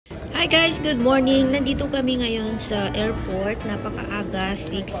Hi guys, good morning. Nandito kami ngayon sa airport. Napakaaga,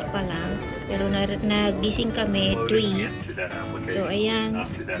 6 pa lang. Pero nagising kami 3. So ayan,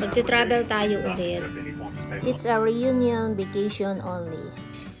 magte-travel tayo ulit. It's a reunion vacation only.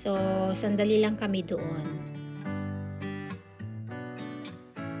 So sandali lang kami doon.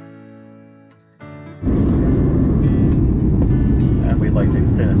 We'd like to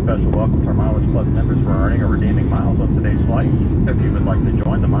extend a special welcome to our Mileage Plus members for earning or redeeming miles on today's flights. If you would like to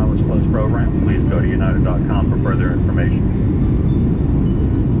join the Mileage Plus program, please go to united.com for further information.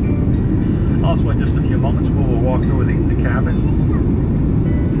 Also, in just a few moments, we will walk through the cabin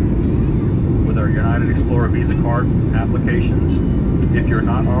with our United Explorer Visa card applications. If you're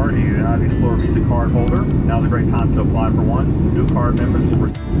not already a United Explorer Visa card holder, now's a great time to apply for one. New card members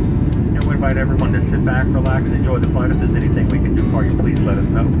will and we invite everyone to sit back, relax, and enjoy the flight. If there's anything we can do for you, please let us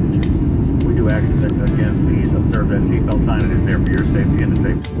know. We do ask that, again, please observe that seatbelt sign. It is there for your safety and the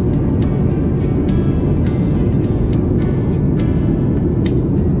safety.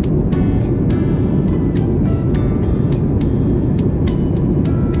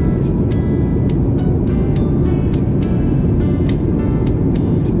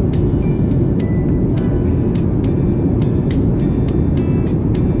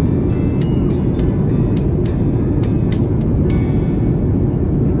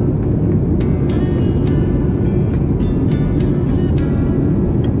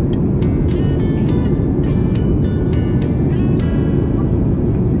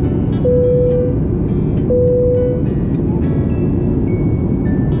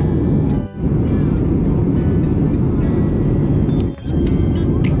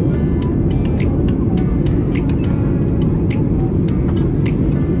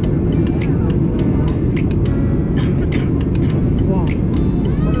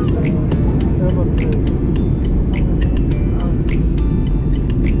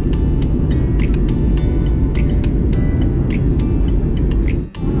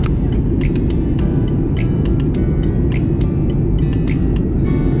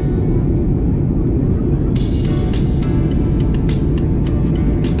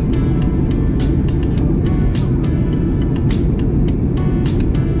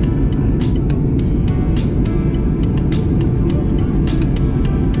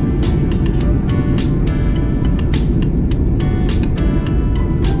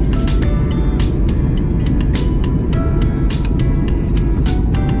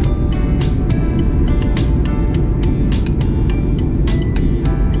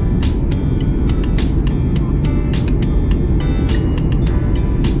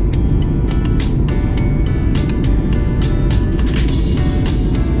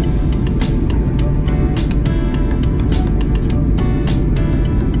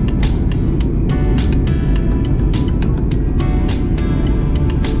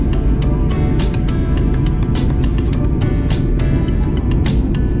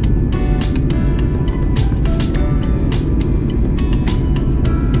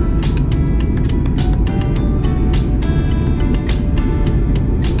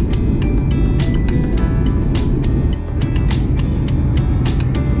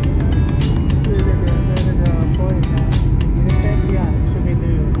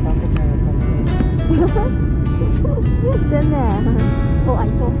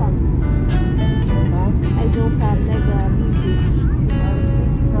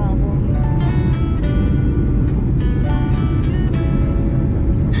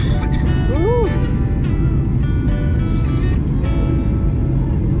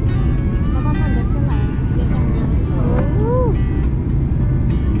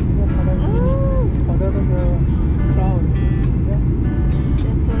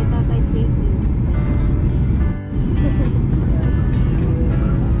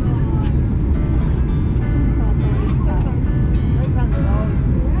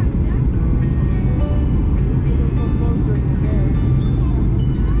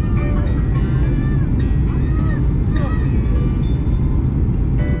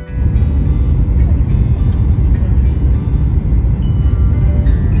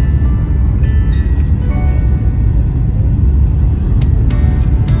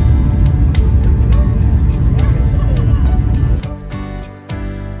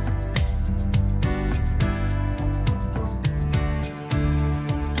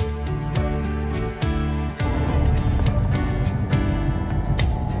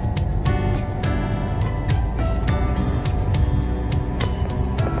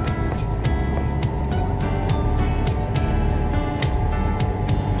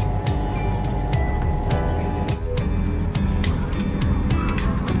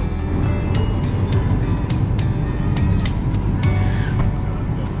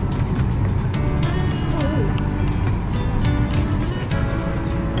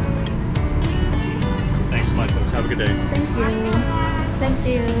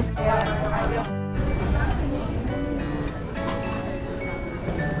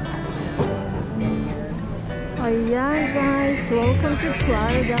 Ayan guys, welcome to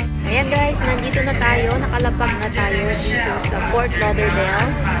Florida. Ayan guys, nandito na tayo, nakalapag na tayo dito sa Fort Lauderdale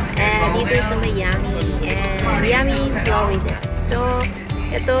and dito sa Miami, Florida. So,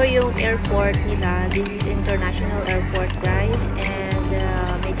 ito yung airport nila. This is international airport guys and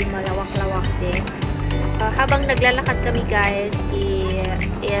medyo malawak-lawak din. Habang naglalakad kami guys,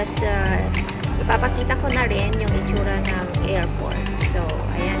 ipapakita ko na rin yung itsura ng airport. So,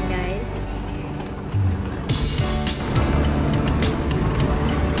 ayan guys.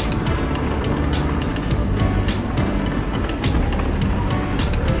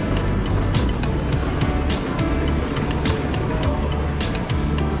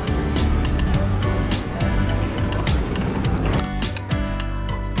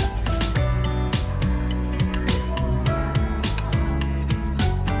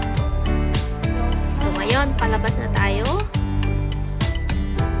 Palabas na tayo.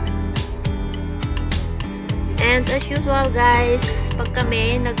 And as usual guys, pag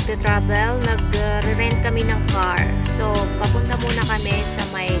kami nagte-travel, nag-rent kami ng car. So, papunta muna kami sa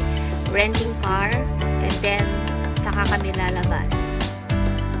may renting car and then saka kami lalabas.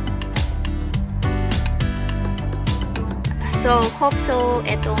 So, hope so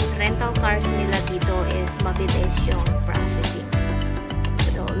itong rental cars nila dito is mabilis yung processing.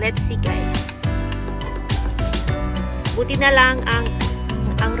 So, let's see guys. Buti na lang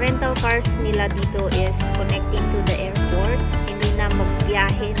ang rental cars nila dito is connecting to the airport. Hindi na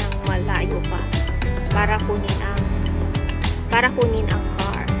magbiyahe ng malayo pa para kunin ang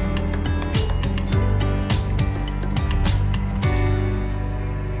car.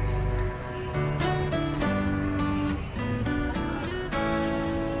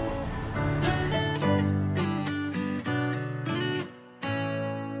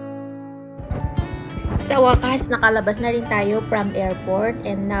 Sa wakas, nakalabas na rin tayo from airport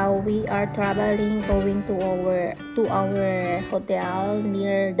and now we are traveling going to our hotel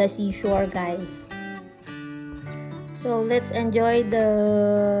near the seashore guys. So let's enjoy the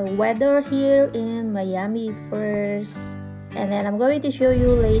weather here in Miami first and then I'm going to show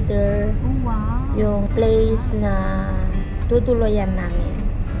you later yung place na tutuluyan namin.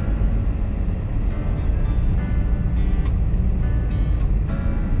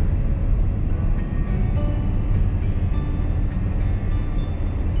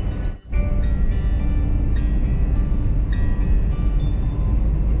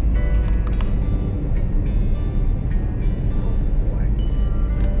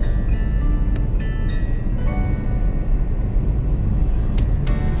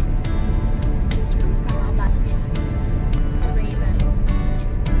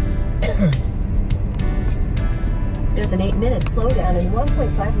 There's an 8-minute slowdown and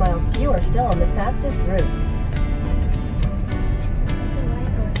 1.5 miles. You are still on the fastest route.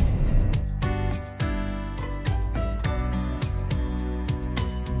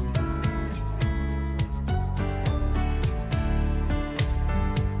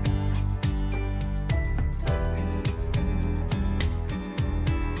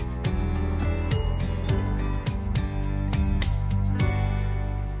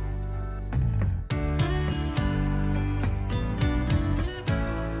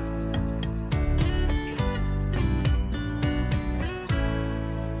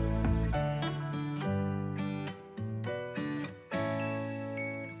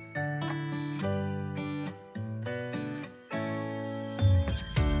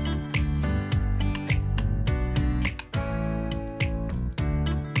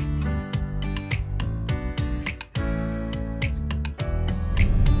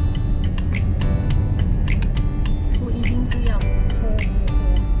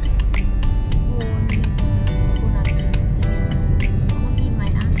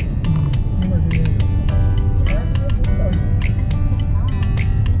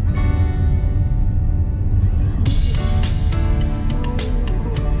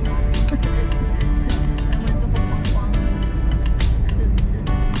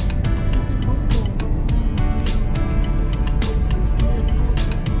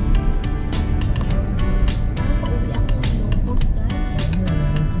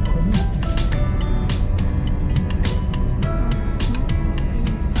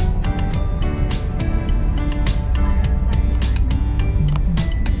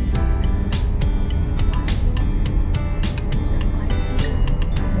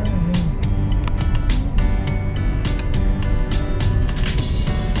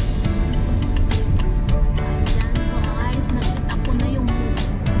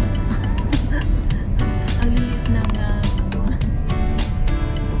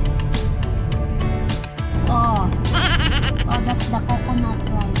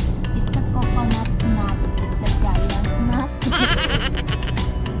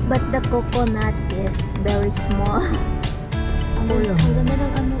 coconut is very small. Ang ganda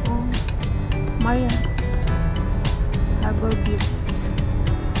ng ano, oh. Maria. Harbor Beach.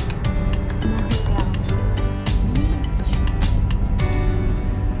 Nahiya. Beach.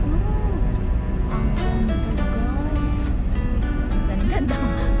 Ang ganda, guys. Ang ganda.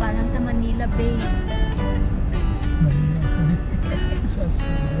 Parang sa Manila Bay.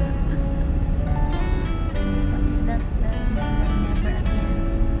 What is that? Never again.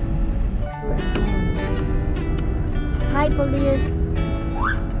 Hi, police.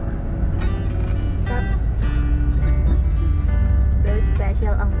 Stop. Very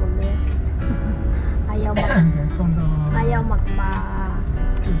special ang police. Ayaw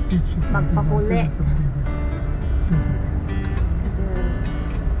magpahuli.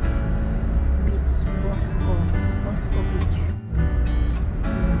 Beach, Bosco Beach.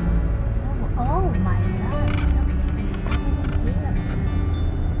 Oh my God.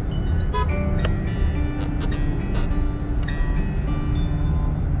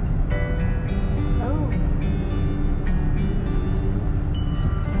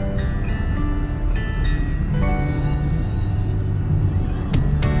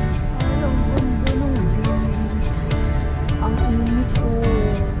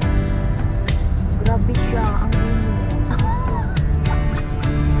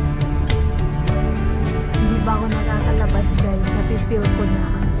 Feel ko na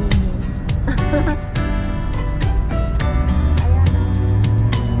ang init.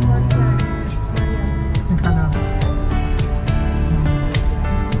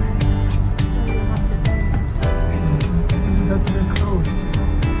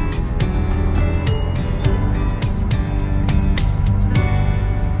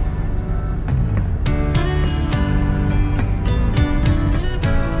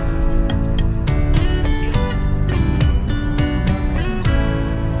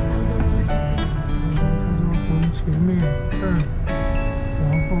 Ayan.